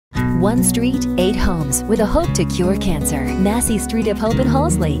One street, 8 homes with a hope to cure cancer. Massey Street of Hope in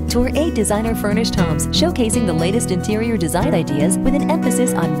Hallsley. Tour 8 designer furnished homes showcasing the latest interior design ideas with an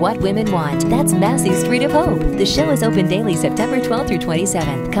emphasis on what women want. That's Massey Street of Hope. The show is open daily September 12th through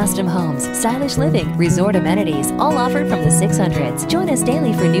 27th. Custom homes, stylish living, resort amenities, all offered from the 600s. Join us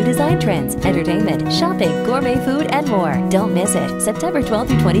daily for new design trends, entertainment, shopping, gourmet food, and more. Don't miss it. September 12th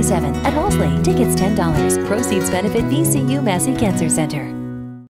through 27th at Hallsley. Tickets $10. Proceeds benefit VCU Massey Cancer Center.